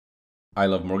I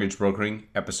Love Mortgage Brokering,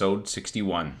 episode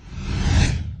 61.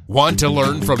 Want to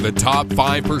learn from the top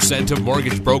 5% of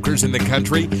mortgage brokers in the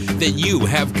country? Then you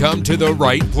have come to the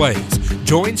right place.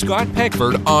 Join Scott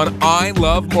Peckford on I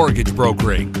Love Mortgage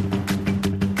Brokering.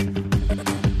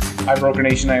 Hi, Broker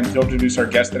Nation. I am thrilled to introduce our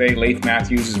guest today. Laith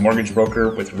Matthews is a mortgage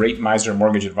broker with Rate Miser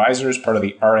Mortgage Advisors, part of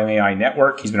the RMAI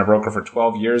network. He's been a broker for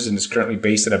 12 years and is currently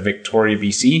based out of Victoria,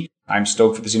 BC. I'm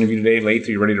stoked for this interview today. Laith,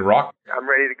 are you ready to rock? I'm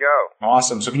ready to go.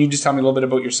 Awesome. So can you just tell me a little bit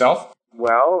about yourself?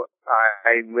 Well,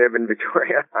 I live in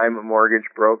Victoria. I'm a mortgage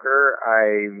broker.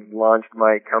 I launched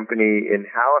my company in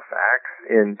Halifax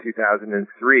in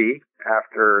 2003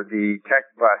 after the tech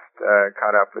bust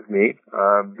caught up with me.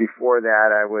 Before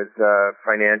that, I was a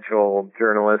financial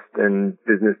journalist and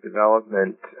business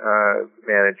development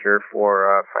manager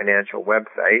for a financial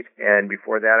website. And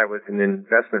before that, I was an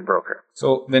investment broker.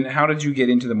 So then how did you get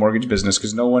into the mortgage business?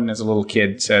 Because no one as a little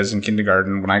kid says in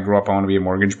kindergarten, when I grow up, I want to be a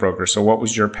mortgage broker. So what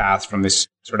was your path from this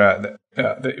sort of,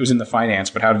 it was in the finance,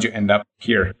 but how did you end up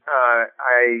here?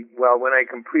 When I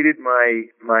completed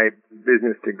my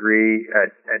business degree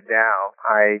at Dow,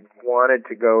 I wanted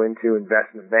to go into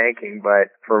investment banking, but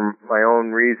for my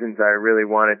own reasons, I really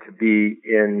wanted to be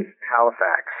in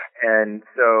Halifax. And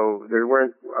so there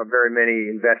weren't very many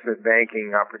investment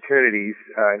banking opportunities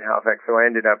in Halifax, so I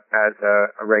ended up as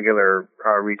a regular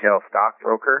retail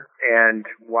stockbroker. And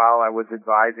while I was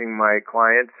advising my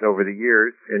clients over the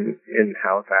years in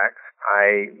Halifax,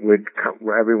 I would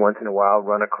every once in a while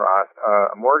run across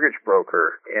a mortgage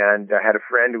broker, and I had a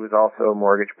friend who was also a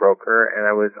mortgage broker, and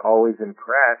I was always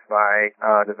impressed by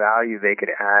the value they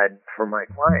could add for my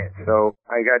clients. So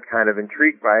I got kind of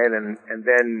intrigued by it, and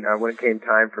then when it came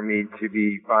time for me to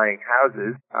be buying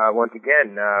houses, once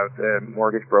again, the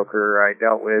mortgage broker I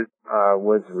dealt with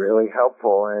was really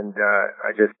helpful, and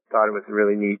I just thought it was a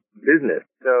really neat business.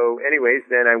 So anyways,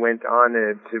 then I went on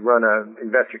to run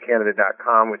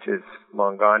InvestorCanada.com, which is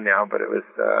long gone now, but it was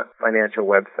a financial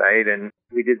website, and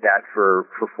we did that for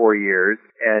 4 years.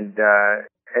 And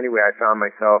anyway, I found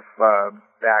myself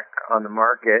back on the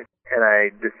market, and I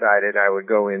decided I would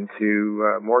go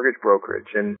into mortgage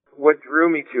brokerage. And what drew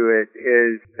me to it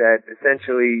is that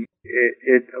essentially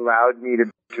it allowed me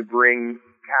to bring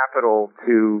capital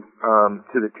to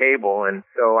the table, and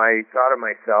so I thought of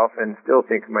myself and still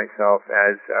think of myself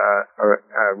as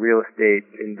a real estate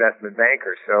investment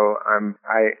banker. So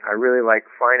I really like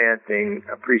financing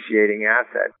appreciating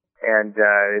assets. And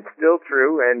it's still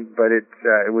true, but it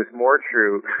was more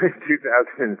true in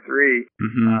 2003.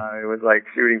 It was like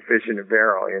shooting fish in a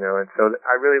barrel, you know. And so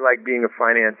I really like being a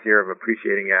financier of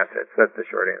appreciating assets. That's the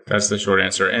short answer. That's the short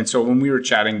answer. And so when we were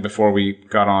chatting before we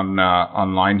got on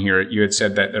online here, you had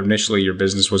said that initially your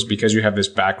business was because you have this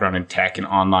background in tech and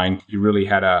online. You really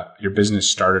had your business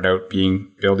started out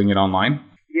building it online.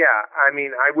 Yeah, I mean,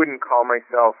 I wouldn't call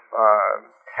myself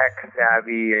tech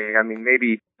savvy. I mean,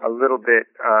 maybe a little bit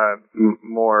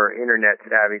more internet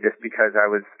savvy, just because I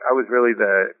was really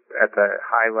at the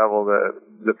high level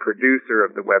the producer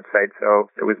of the website, so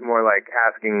it was more like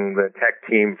asking the tech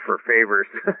team for favors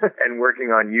and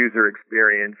working on user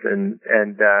experience, and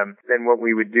then what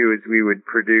we would do is we would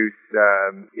produce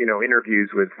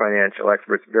interviews with financial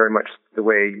experts, very much the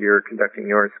way you're conducting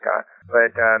yours, Scott.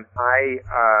 But I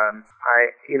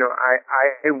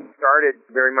started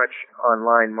very much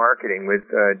online marketing with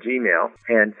Gmail,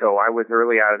 and so I was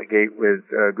early out of the gate with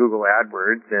Google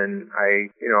AdWords, and I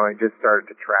just started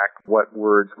to track what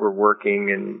words were working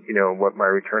and what my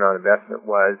return on investment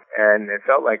was, and it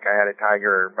felt like I had a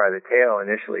tiger by the tail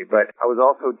initially. But I was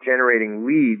also generating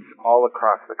leads all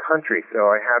across the country, so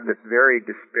I have this very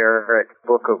disparate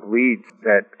book of leads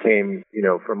that came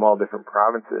from all different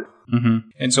provinces. Mm-hmm.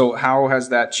 And so how has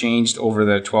that changed over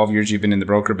the 12 years you've been in the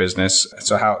broker business?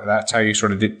 So that's how you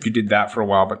sort of you did that for a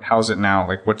while, but how's it now?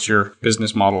 Like, what's your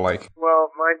business model like?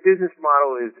 Well, my business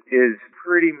model is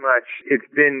pretty much, it's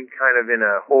been kind of in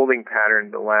a holding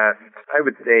pattern the last, I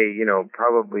would say,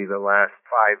 probably the last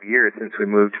 5 years since we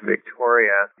moved to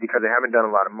Victoria, because I haven't done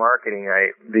a lot of marketing.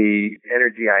 The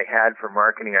energy I had for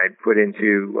marketing, I put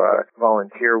into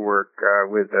volunteer work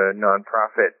with a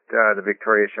nonprofit, the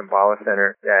Victoria Shambhala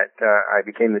Center, that I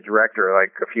became the director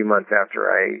like a few months after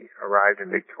I arrived in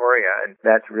Victoria, and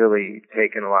that's really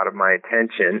taken a lot of my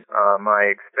attention.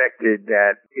 I expected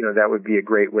that, that would be a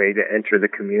great way to enter the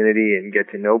community and get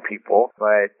to know people,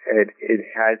 but it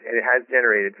has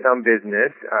generated some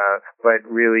business, but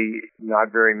really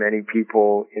not very many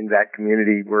people in that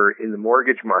community were in the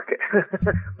mortgage market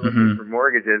looking for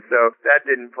mortgages. So that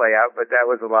didn't play out, but that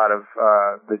was a lot of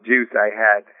the juice I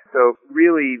had So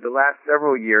really, the last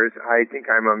several years, I think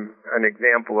I'm an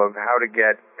example of how to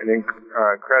get an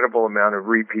incredible amount of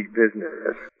repeat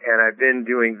business. And I've been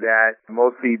doing that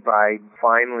mostly by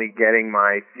finally getting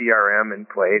my CRM in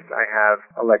place. I have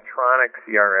electronic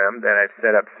CRM that I've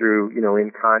set up through,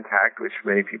 InContact, which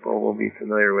many people will be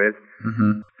familiar with.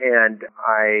 Mm-hmm. And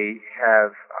I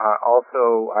have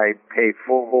I pay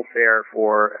full fare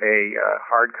for a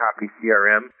hard copy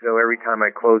CRM. So every time I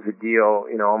close a deal,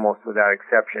 almost without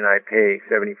exception, I pay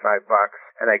 $75.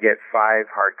 And I get 5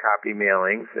 hard copy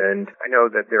mailings. And I know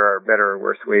that there are better or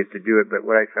worse ways to do it, but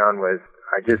what I found was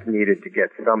I just needed to get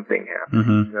something happen.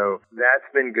 Mm-hmm. So that's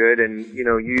been good. And,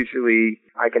 usually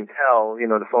I can tell,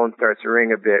 the phone starts to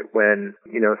ring a bit when,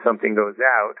 something goes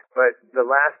out. But the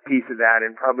last piece of that,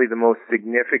 and probably the most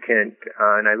significant,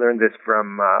 and I learned this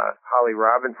from Holly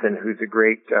Robinson, who's a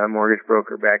great mortgage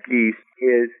broker back east,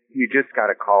 is you just got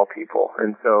to call people.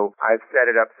 And so I've set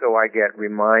it up so I get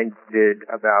reminded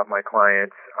about my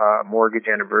clients' mortgage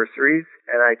anniversaries,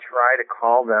 and I try to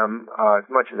call them as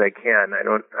much as I can.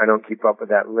 I don't keep up with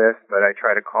that list, but I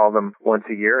try to call them once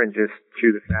a year and just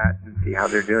chew the fat and see how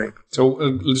they're doing. So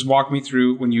let's walk me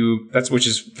through which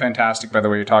is fantastic, by the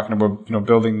way. You're talking about,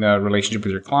 building the relationship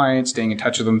with your clients, staying in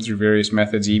touch with them through various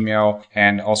methods, email,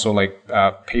 and also like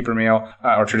paper mail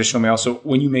or traditional mail. So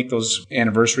when you make those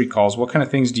anniversary calls, what kind of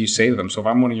things do you say to them? So if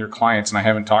I'm one of your clients and I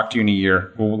haven't talked to you in a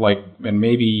year, and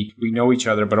maybe we know each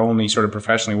other, but only sort of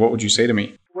professionally, what would you say to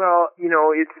me? Well,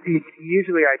 it's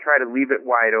usually I try to leave it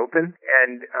wide open,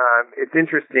 and it's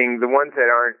interesting. The ones that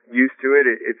aren't used to it,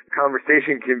 its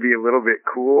conversation can be a little bit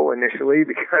cool initially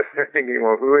because they're thinking,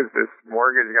 well, who is this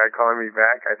mortgage guy calling me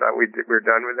back? I thought we're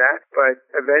done with that. But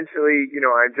eventually,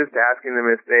 I'm just asking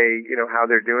them if they, how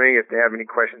they're doing, if they have any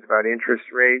questions about interest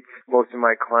rates. Most of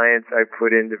my clients I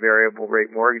put into variable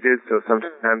rate mortgages, so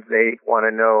sometimes they want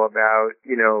to know about,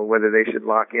 whether they should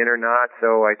lock in or not.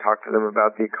 So I talk to them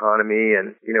about the economy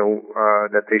and,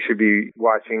 that they should be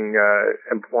watching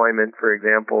employment, for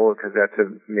example, because that's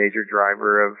a major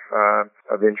driver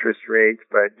of interest rates.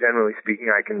 But generally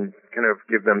speaking, I can kind of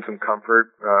give them some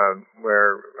comfort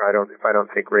where if I don't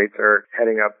think rates are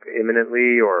heading up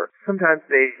imminently, or sometimes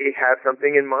they have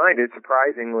something in mind. It's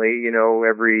surprisingly,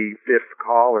 every 5th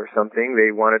call or something,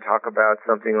 they want to talk about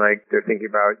something like they're thinking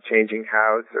about changing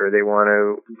house or they want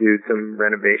to do some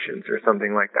renovations or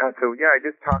something like that. So yeah, I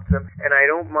just talk to them, and I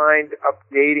don't mind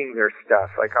updating their stuff.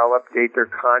 Like I'll update their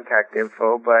contact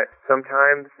info, but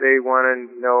sometimes they want to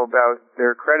know about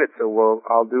their credit. So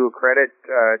I'll do a credit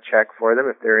check for them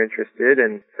if they're interested,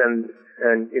 and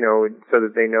so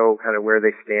that they know kind of where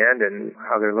they stand and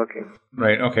how they're looking.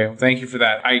 Right. Okay. Well, thank you for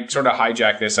that. I sort of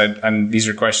hijacked this, and these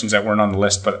are questions that weren't on the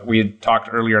list, but we had talked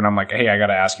earlier, and I'm like, hey, I got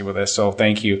to ask you about this. So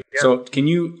thank you. Yeah. So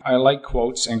I like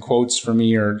quotes, and quotes for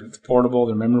me are portable,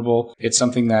 they're memorable. It's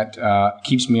something that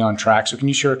keeps me on track. So can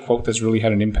you share a quote that's really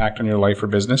had an impact on your life or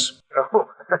business? Oh,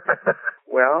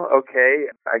 well, okay.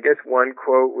 I guess one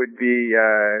quote would be,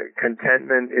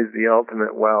 contentment is the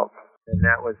ultimate wealth. And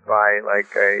that was by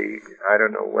I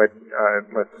don't know what,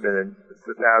 must have been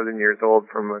 1,000 years old,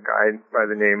 from a guy by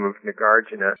the name of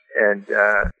Nagarjuna. And,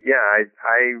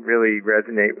 I really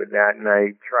resonate with that, and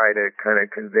I try to kind of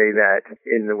convey that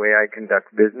in the way I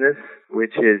conduct business,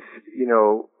 which is,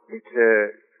 to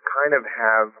kind of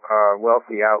have a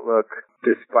wealthy outlook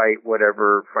despite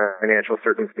whatever financial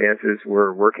circumstances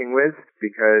we're working with,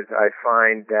 because I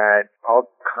find that all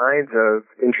kinds of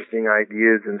interesting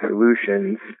ideas and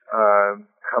solutions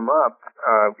come up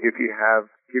if you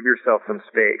give yourself some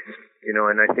space.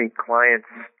 And I think clients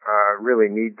really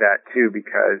need that too,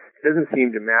 because it doesn't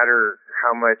seem to matter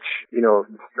how much,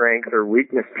 strength or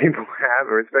weakness people have,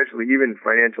 or especially even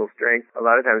financial strength. A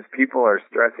lot of times people are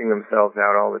stressing themselves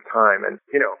out all the time. And,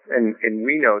 and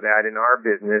we know that in our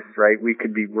business, right? We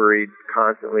could be worried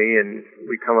constantly, and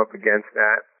we come up against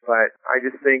that. But I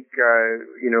just think,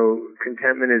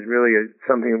 contentment is really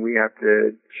something we have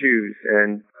to choose.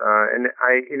 And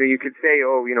you could say,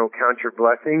 count your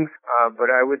blessings. But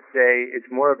I would say it's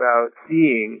more about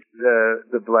seeing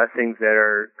the blessings that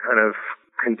are kind of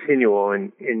continual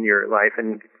in your life.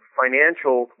 And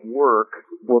financial work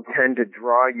will tend to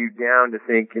draw you down to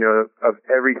think, of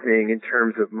everything in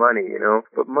terms of money,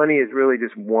 but money is really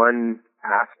just one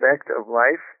aspect of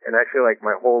life, and I feel like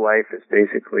my whole life is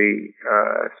basically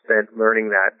spent learning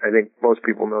that. I think most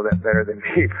people know that better than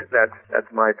me, but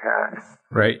that's my path.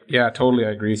 Right. Yeah, totally.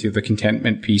 I agree with you. The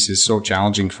contentment piece is so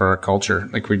challenging for our culture.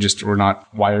 Like we're not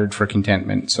wired for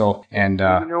contentment. So, and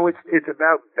it's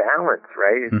about balance,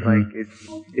 right? It's like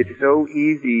it's so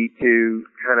easy to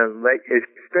kind of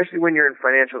especially when you're in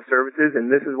financial services. And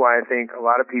this is why I think a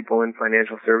lot of people in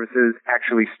financial services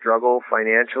actually struggle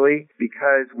financially,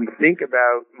 because we think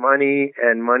about money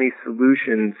and money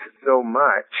solutions so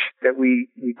much that we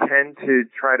tend to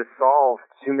try to solve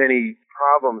too many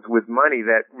problems with money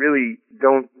that really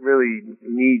don't really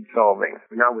need solving.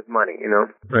 Not with money, you know?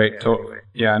 Right. Totally.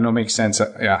 Yeah, no, makes sense.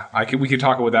 We could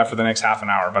talk about that for the next half an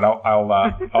hour, but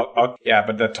I'll yeah,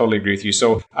 but that totally agree with you.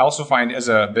 So I also find as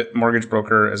a mortgage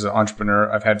broker, as an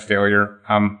entrepreneur, I've had failure.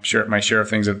 My share of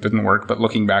things that didn't work, but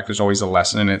looking back, there's always a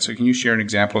lesson in it. So can you share an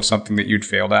example of something that you'd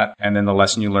failed at and then the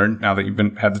lesson you learned now that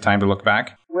you've had the time to look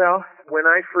back? Well, when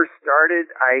I first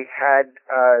started, I had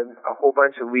a whole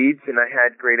bunch of leads and I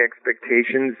had great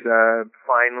expectations.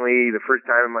 Finally, the first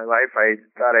time in my life, I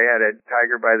thought I had a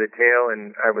tiger by the tail,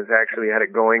 and I was actually had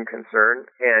a going concern.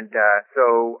 And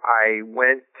so I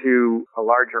went to a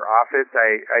larger office.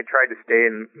 I tried to stay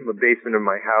in the basement of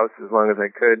my house as long as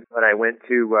I could, but I went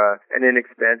to an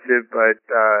inexpensive but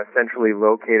centrally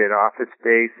located office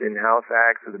space in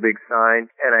Halifax with a big sign,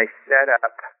 and I set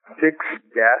up 6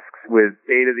 desks with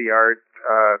state-of-the-art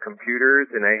computers,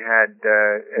 and I had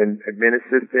an admin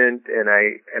assistant, and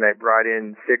I brought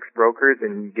in 6 brokers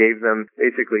and gave them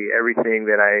basically everything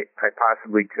that I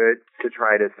possibly could to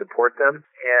try to support them.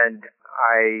 And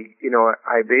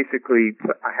I basically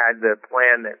had the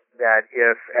plan that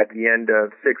if at the end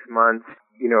of 6 months,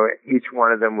 each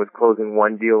one of them was closing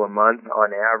 1 deal a month on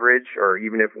average, or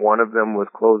even if one of them was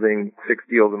closing 6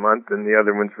 deals a month and the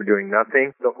other ones were doing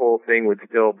nothing, the whole thing would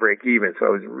still break even. So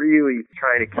I was really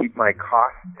trying to keep my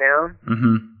costs down.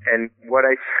 Mm-hmm. And what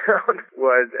I found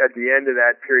was at the end of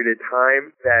that period of time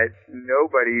that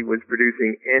nobody was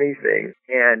producing anything.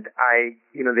 And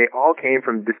they all came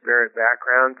from disparate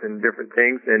backgrounds and different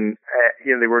things. And,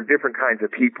 they were different kinds of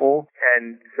people.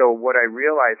 And so what I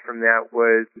realized from that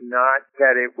was not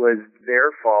that it was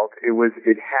their fault.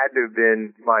 It had to have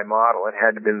been my model. It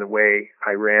had to have been the way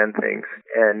I ran things.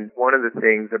 And one of the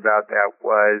things about that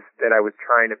was that I was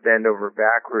trying to bend over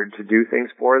backward to do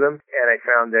things for them. And I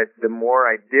found that the more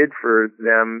I did for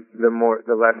them, the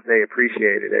less they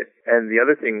appreciated it. And the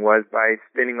other thing was by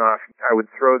spinning off, I would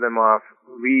throw them off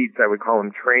leads. I would call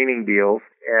them training deals.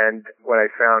 And what I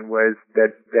found was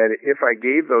that if I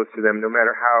gave those to them, no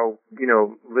matter how,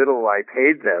 little I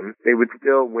paid them, they would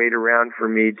still wait around for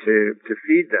me to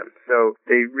feed them. So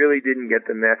they really didn't get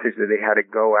the message that they had to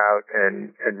go out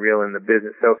and reel in the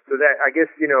business. So that, I guess,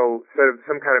 sort of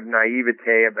some kind of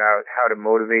naivete about how to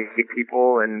motivate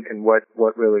people and what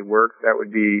really works. That would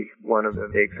be one of the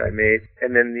mistakes I made.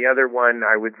 And then the other one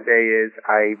I would say is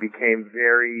I became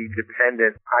very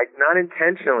dependent. Not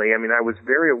intentionally. I mean, I was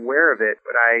very aware of it,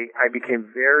 but I became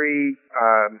very,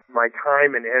 my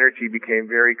time and energy became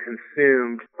very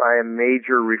consumed by a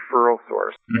major referral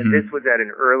source. Mm-hmm. And this was at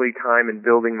an early time in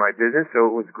building my business, so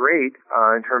it was great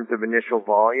in terms of initial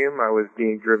volume. I was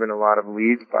being driven a lot of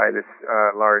leads by this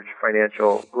large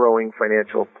growing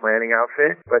financial planning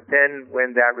outfit. But then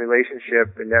when that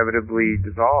relationship inevitably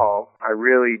dissolved, I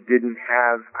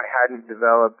hadn't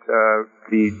developed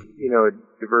the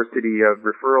diversity of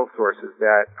referral sources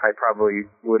that I probably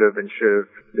would have and should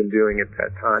have been doing at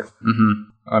that time.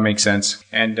 Mm-hmm. That makes sense.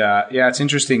 And it's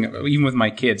interesting, even with my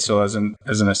kids, so as an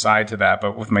aside to that,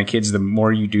 but with my kids, the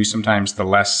more you do sometimes, the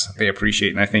less they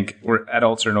appreciate. And I think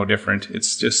adults are no different.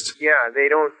 It's just... Yeah, they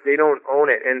don't own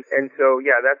it. And so,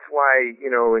 that's why,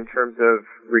 in terms of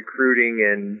recruiting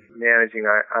and managing,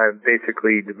 I've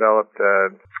basically developed a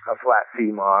flat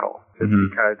fee model. Just mm-hmm.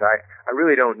 because I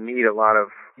really don't need a lot of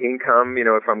income.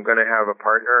 If I'm going to have a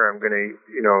partner, I'm going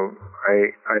to,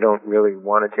 I don't really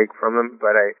want to take from them,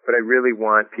 but I really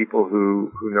want people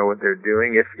who know what they're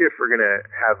doing if we're going to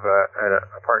have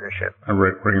a partnership. A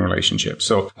working relationship.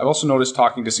 So I've also noticed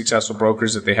talking to successful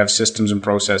brokers that they have systems and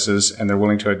processes and they're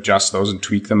willing to adjust those and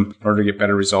tweak them in order to get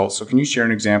better results. So can you share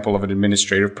an example of an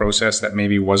administrative process that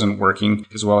maybe wasn't working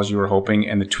as well as you were hoping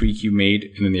and the tweak you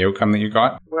made and then the outcome that you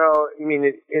got? Well, I mean,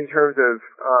 in terms of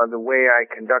the way I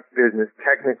conduct business,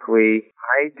 technically,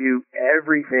 I do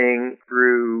everything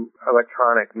through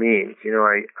electronic means.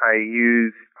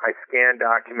 I scan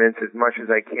documents as much as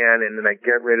I can, and then I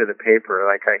get rid of the paper.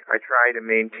 Like I try to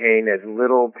maintain as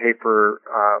little paper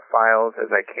files as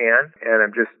I can, and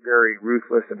I'm just very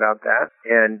ruthless about that.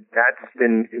 And that's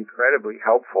been incredibly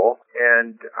helpful.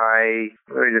 And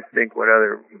let me just think what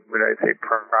I say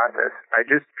process. I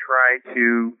just try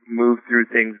to move through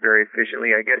things very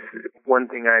efficiently. I guess one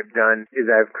thing I've done is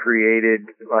I've created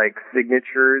like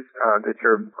signatures that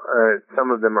are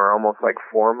some of them are almost like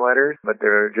form letters, but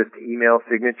they're just email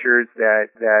signatures signatures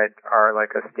that are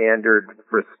like a standard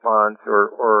response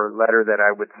or letter that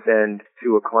I would send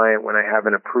to a client when I have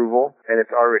an approval, and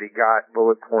it's already got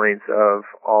bullet points of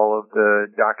all of the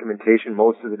documentation,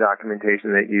 most of the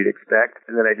documentation that you'd expect,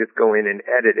 and then I just go in and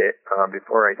edit it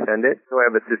before I send it. So I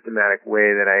have a systematic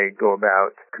way that I go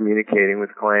about communicating with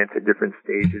clients at different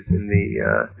stages in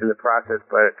the process,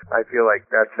 but I feel like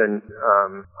that's an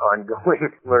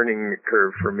ongoing learning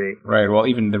curve for me. Right. Well,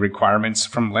 even the requirements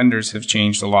from lenders have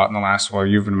changed a lot in the last, well,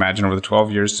 you've imagined over the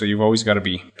 12 years, so you've always got to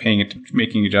be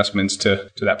making adjustments to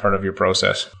that part of your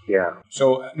process. Yeah.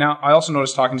 So now I also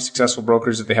noticed talking to successful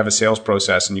brokers that they have a sales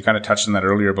process, and you kind of touched on that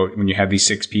earlier about when you had these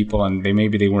 6 people and they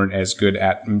weren't as good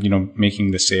at,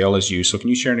 making the sale as you. So can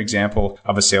you share an example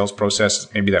of a sales process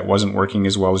maybe that wasn't working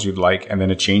as well as you'd like, and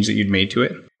then a change that you'd made to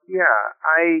it? Yeah,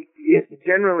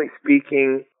 generally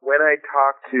speaking, when I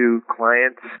talk to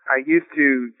clients, I used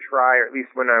to try, or at least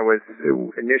when I was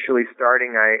initially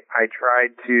starting, I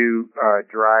tried to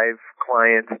drive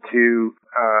clients to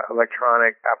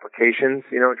electronic applications,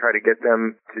 try to get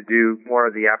them to do more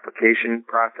of the application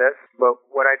process. But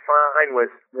what I find was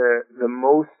the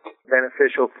most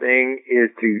beneficial thing is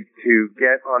to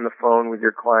get on the phone with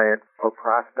your client or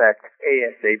prospect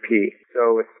ASAP.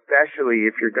 So especially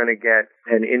if you're going to get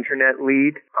an internet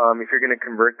lead, if you're going to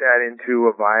convert that into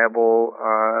a viable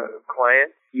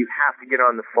client, you have to get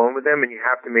on the phone with them and you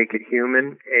have to make it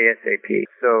human ASAP.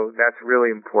 So that's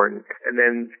really important. And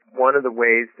then one of the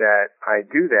ways that I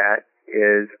do that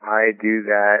is I do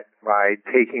that by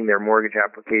taking their mortgage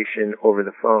application over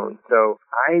the phone. So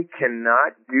I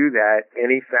cannot do that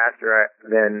any faster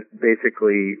than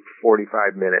basically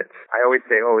 45 minutes. I always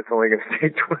say, it's only going to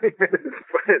take 20 minutes,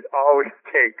 but it always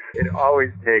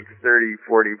takes 30,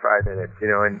 45 minutes,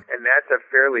 and that's a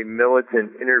fairly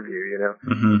militant interview,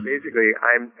 Mm-hmm. Basically,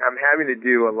 I'm having to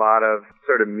do a lot of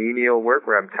sort of menial work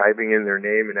where I'm typing in their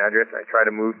name and address. I try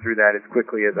to move through that as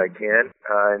quickly as I can.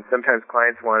 And sometimes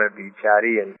clients want to be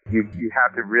chatty, and you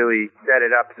have to really set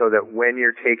it up so that when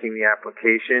you're taking the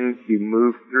application, you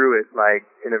move through it like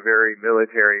in a very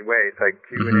military way. It's like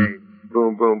Q&A. Mm-hmm.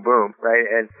 Boom, boom, boom, right?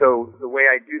 And so the way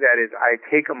I do that is I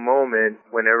take a moment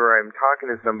whenever I'm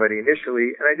talking to somebody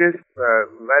initially, and I just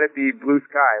let it be blue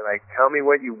sky. Like, tell me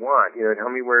what you want, tell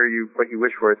me what you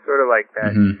wish for. It's sort of like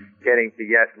that getting to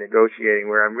yes, negotiating,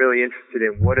 where I'm really interested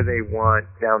in what do they want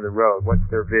down the road? What's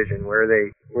their vision? Where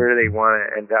do they want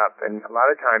to end up? And a lot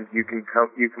of times you come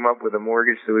up with a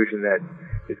mortgage solution that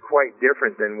is quite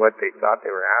different than what they thought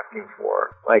they were asking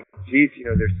for. Like, geez,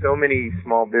 there's so many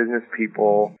small business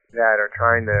people that are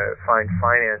trying to find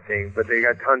financing, but they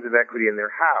got tons of equity in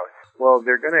their house. Well,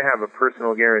 they're going to have a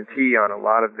personal guarantee on a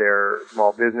lot of their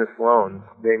small business loans.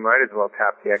 They might as well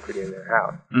tap the equity in their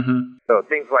house. Mm-hmm. So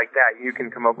things like that, you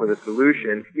can come up with a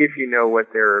solution if you know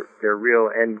what their real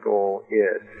end goal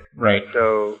is. Right.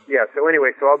 So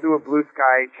I'll do a blue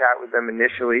sky chat with them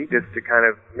initially just to kind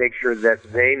of make sure that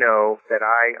they know that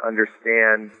I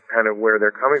understand kind of where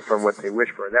they're coming from, what they wish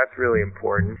for. That's really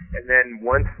important. And then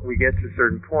once we get to a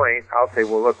certain point, I'll say,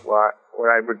 well, look, what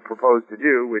I would propose to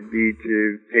do would be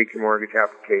to take your mortgage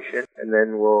application, and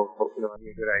then we'll have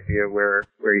a good idea where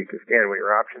you can stand, what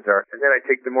your options are. And then I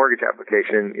take the mortgage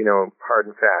application, hard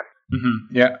and fast.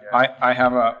 Mm-hmm. Yeah.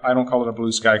 I don't call it a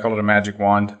blue sky, I call it a magic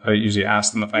wand. I usually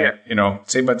ask them if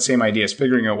say about the same ideas,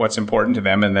 figuring out what's important to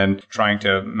them and then trying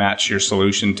to match your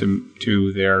solution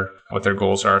to what their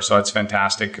goals are. So that's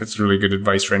fantastic. It's really good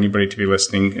advice for anybody to be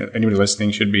listening. Anybody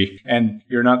listening should be. And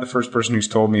you're not the first person who's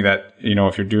told me that,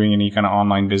 if you're doing any kind of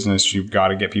online business, you've got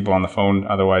to get people on the phone.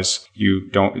 Otherwise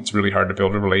it's really hard to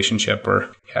build a relationship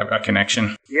or have a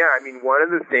connection. Yeah. I mean, one of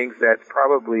the things that's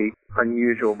probably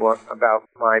unusual about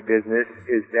my business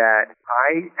is that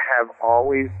I have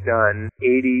always done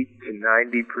 80 to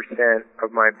 90%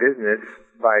 of my business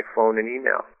by phone and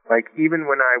email. Like, even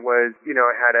when I was,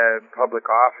 I had a public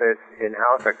office in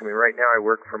Halifax. I mean, right now I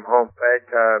work from home.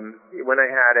 But when I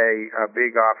had a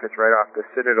big office right off the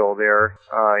Citadel there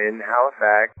in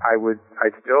Halifax, I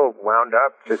still wound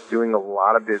up just doing a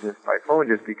lot of business by phone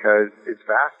just because it's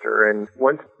faster. And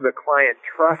once the client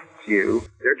trusts you,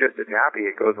 they're just as happy.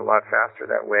 It goes a lot faster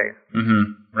that way.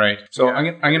 Mm-hmm. Right. So I'm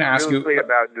going to ask you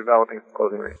about developing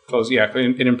closing rates.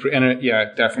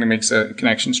 It definitely makes a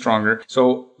connection stronger.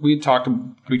 So we touched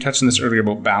on this earlier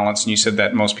about balance, and you said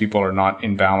that most people are not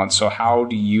in balance. So how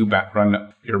do you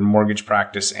run your mortgage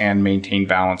practice and maintain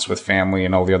balance with family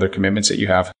and all the other commitments that you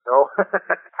have? Oh,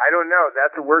 I don't know.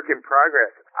 That's a work in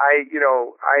progress.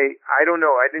 I don't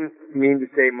know. I didn't mean to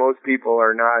say most people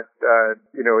are not,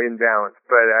 in balance,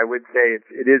 but I would say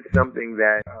it is something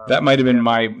that that might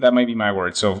be my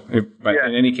word. So, in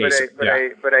any case, I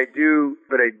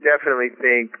definitely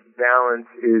think balance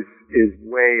is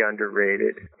way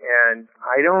underrated. And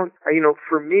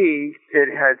for me, it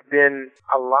has been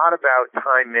a lot about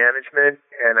time management,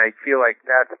 and I feel like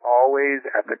that's always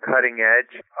at the cutting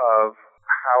edge of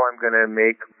how I'm going to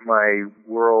make my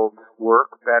world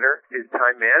work better is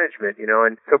time management,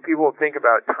 and so people think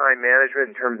about time management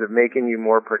in terms of making you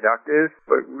more productive,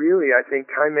 but really I think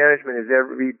time management is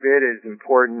every bit as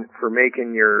important for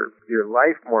making your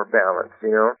life more balanced,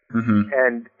 Mm-hmm.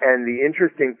 And the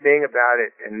interesting thing about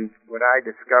it, and what I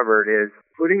discovered, is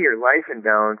putting your life in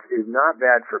balance is not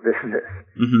bad for business.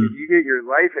 Mm-hmm. If you get your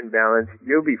life in balance,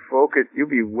 you'll be focused, you'll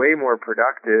be way more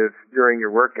productive during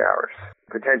your work hours,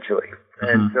 potentially. Mm-hmm.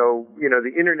 And so,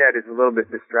 the internet is a little bit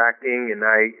distracting, and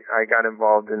I got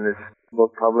involved in this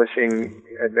book publishing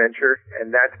adventure,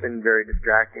 and that's been very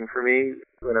distracting for me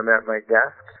when I'm at my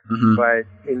desk. Mm-hmm. But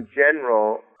in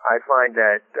general, I find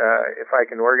that if I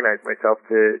can organize myself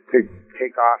to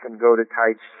take off and go to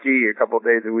Tai Chi a couple of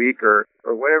days a week or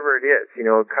whatever it is,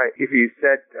 if you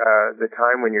set the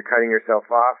time when you're cutting yourself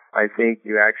off, I think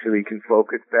you actually can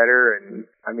focus better. And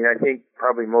I think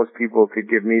probably most people could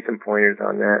give me some pointers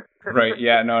on that. Right.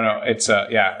 Yeah. No. It's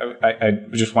I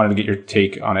just wanted to get your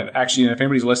take on it. Actually, if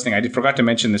anybody's listening, I forgot to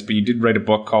mention this, but you did write a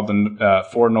book called The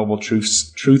Four Noble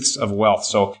Truths of Wealth.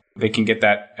 So they can get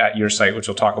that at your site, which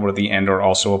we'll talk about at the end, or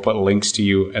also we'll put links to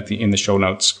you in the show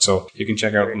notes. So you can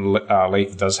check out.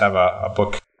 Laith does have a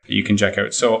book that you can check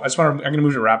out. So I'm going to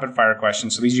move to rapid fire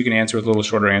questions. So these you can answer with a little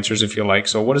shorter answers if you like.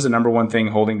 So what is the number one thing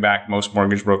holding back most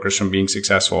mortgage brokers from being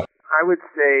successful? I would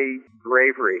say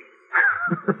bravery.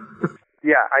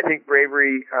 Yeah, I think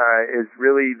bravery is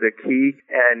really the key,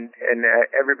 and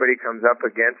everybody comes up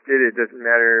against it. It doesn't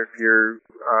matter if you're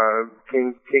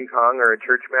King Kong or a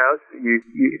church mouse.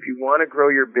 If you want to grow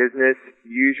your business,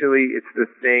 usually it's the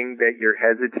thing that you're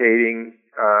hesitating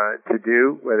to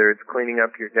do, whether it's cleaning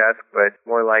up your desk, but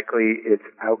more likely it's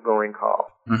outgoing calls.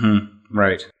 Mm-hmm.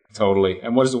 Right. Totally.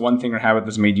 And what is the one thing or habit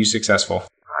that's made you successful?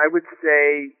 I would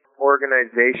say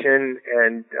organization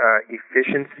and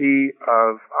efficiency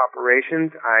of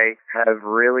operations. I have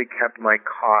really kept my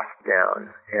costs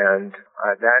down, and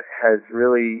that has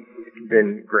really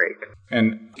been great.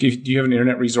 And do you have an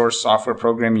internet resource software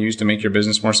program you use to make your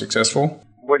business more successful?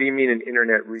 What do you mean an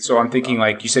internet resource? So I'm thinking,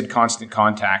 like you said, Constant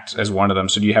Contact as one of them.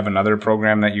 So do you have another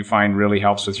program that you find really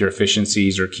helps with your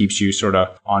efficiencies or keeps you sort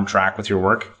of on track with your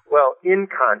work? Well,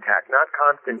 InContact, not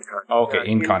Constant Contact. Oh, okay,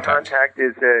 InContact. InContact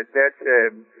that's a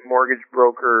mortgage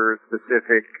broker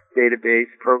specific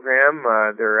database program.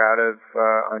 They're out of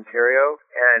Ontario,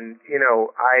 and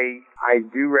I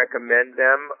do recommend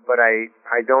them, but I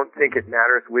don't think it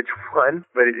matters which one.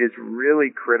 But it is really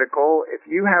critical. If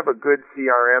you have a good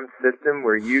CRM system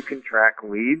where you can track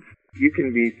leads, you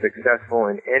can be successful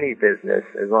in any business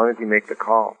as long as you make the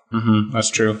call. Mm-hmm, that's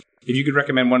true. If you could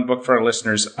recommend one book for our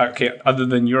listeners, okay, other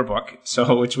than your book,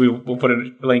 so which we'll put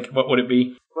a link, what would it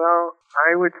be? Well,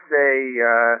 I would say,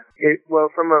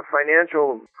 from a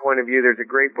financial point of view, there's a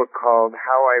great book called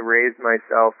How I Raised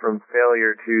Myself from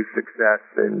Failure to Success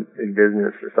in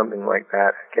Business or something like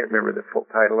that. I can't remember the full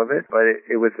title of it, but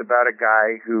it was about a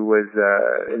guy who was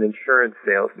an insurance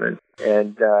salesman.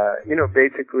 And,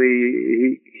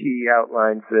 basically he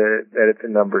outlines that it's a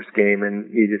numbers game and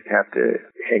you just have to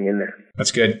hang in there.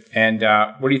 That's good. And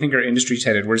where do you think our industry's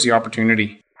headed? Where's the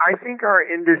opportunity? I think our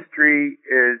industry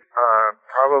is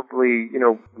probably,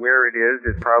 where it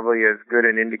is probably as good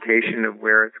an indication of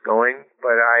where it's going.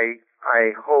 But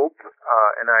I hope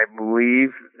and I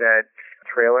believe that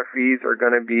trailer fees are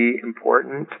going to be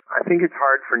important. I think it's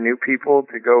hard for new people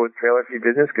to go with trailer fee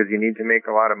business because you need to make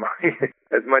a lot of money,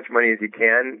 as much money as you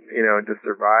can, to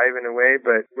survive in a way.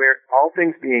 But where all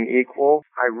things being equal,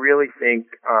 I really think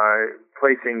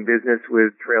placing business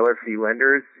with trailer fee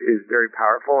lenders is very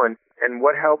powerful. And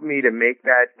what helped me to make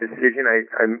that decision,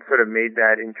 I sort of made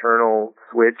that internal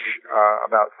switch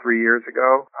about 3 years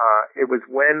ago. It was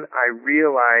when I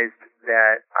realized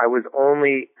that I was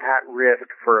only at risk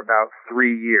for about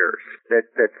 3 years. That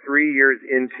 3 years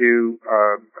into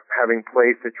having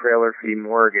placed a trailer fee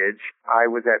mortgage, I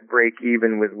was at break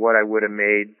even with what I would have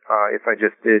made if I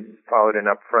just followed an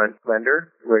upfront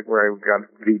lender, where I got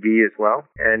VB as well.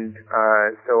 And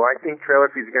so I think trailer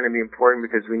fees are going to be important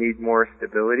because we need more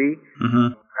stability.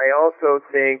 Mm-hmm. I also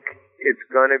think it's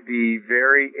going to be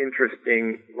very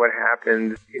interesting what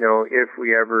happens, if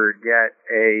we ever get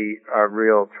a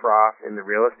real trough in the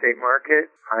real estate market.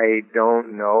 I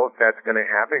don't know if that's going to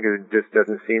happen because it just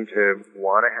doesn't seem to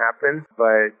want to happen.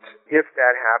 But if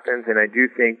that happens, and I do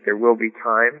think there will be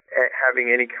time,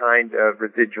 having any kind of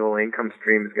residual income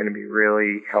stream is going to be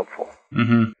really helpful.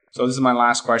 Mm-hmm. So this is my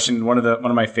last question. One of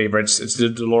my favorites. It's the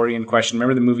DeLorean question.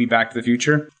 Remember the movie Back to the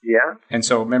Future? Yeah. And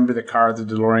so remember the car, the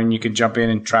DeLorean, you could jump in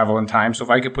and travel in time. So if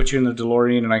I could put you in the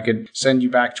DeLorean and I could send you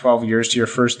back 12 years to your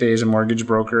first day as a mortgage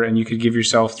broker and you could give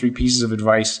yourself 3 pieces of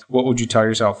advice, what would you tell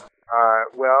yourself?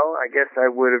 Well, I guess I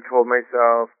would have told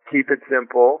myself, keep it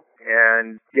simple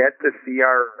and get the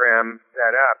CRM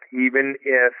set up, even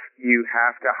if you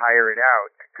have to hire it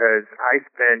out. Because I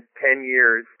spent 10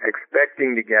 years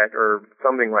expecting to get, or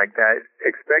something like that,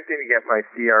 expecting to get my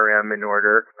CRM in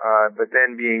order, but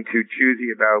then being too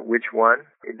choosy about which one.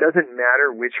 It doesn't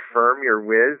matter which firm you're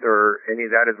with or any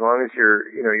of that, as long as you're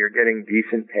getting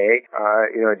decent pay,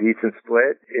 a decent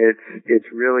split. It's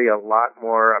really a lot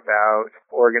more about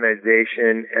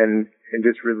organization and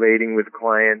just relating with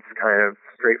clients kind of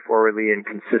straightforwardly and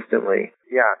consistently.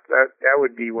 Yeah, that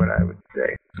would be what I would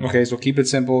say. Okay, so keep it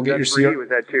simple. Get your CRM. Was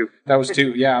that 2? That was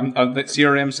 2. Yeah, the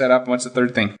CRM set up. What's the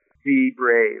third thing? Be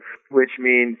brave, which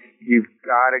means you've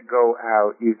got to go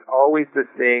out. It's always the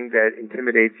thing that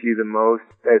intimidates you the most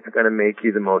that's going to make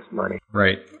you the most money.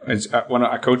 Right. It's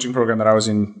a coaching program that I was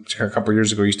in a couple of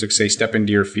years ago used to say, step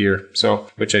into your fear. So,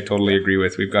 which I totally agree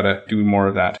with. We've got to do more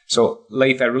of that. So,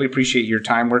 Laith, I really appreciate your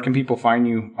time. Where can people find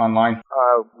you online?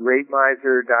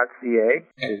 RateMiser.ca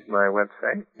is my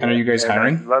website. And are you guys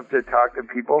hiring? I'd love to talk to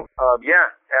people. Yeah,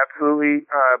 absolutely.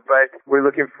 But we're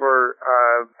looking for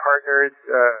partners,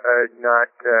 not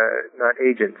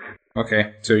agents.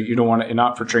 Okay, so you don't want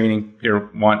not for training. You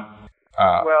want.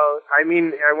 Well, I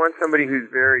mean, I want somebody who's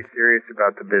very serious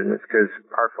about the business, because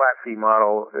our flat fee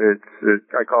model,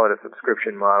 I call it a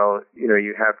subscription model.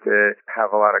 You have to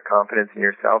have a lot of confidence in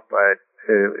yourself, but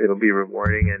it'll be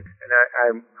rewarding. And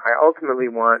I ultimately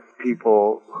want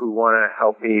people who want to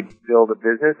help me build a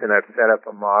business, and I've set up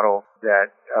a model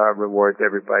that rewards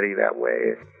everybody that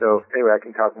way. So anyway, I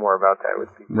can talk more about that with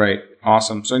people. Right.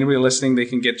 Awesome. So anybody listening, they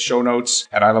can get show notes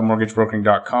at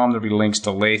ilovemortgagebrokering.com. There'll be links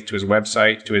to Laith, to his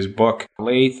website, to his book.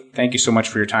 Laith, thank you so much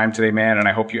for your time today, man, and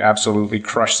I hope you absolutely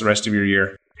crush the rest of your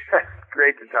year.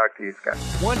 Great to talk to you, Scott.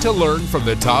 Want to learn from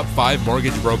the top 5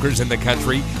 mortgage brokers in the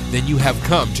country? Then you have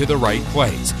come to the right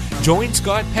place. Join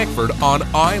Scott Peckford on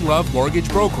I Love Mortgage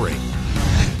Brokering.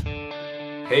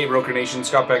 Hey, Broker Nation,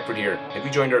 Scott Peckford here. Have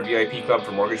you joined our VIP club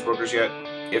for mortgage brokers yet?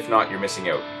 If not, you're missing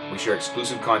out. We share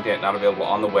exclusive content not available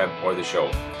on the web or the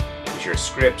show. We share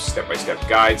scripts, step-by-step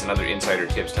guides, and other insider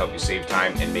tips to help you save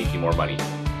time and make you more money.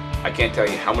 I can't tell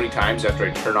you how many times after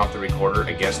I turn off the recorder,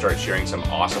 a guest starts sharing some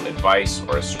awesome advice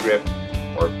or a script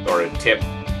or a tip,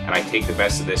 and I take the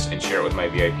best of this and share it with my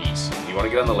VIPs. If you want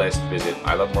to get on the list, visit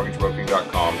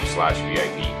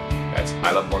ilovemortgagebrokering.com/VIP. That's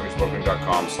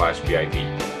ilovemortgagebrokering.com/VIP.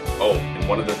 Oh, and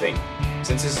one other thing.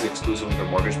 Since this is exclusively for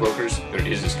mortgage brokers, there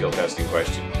is a skill testing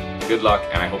question. Good luck,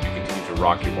 and I hope you continue to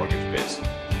rock your mortgage biz.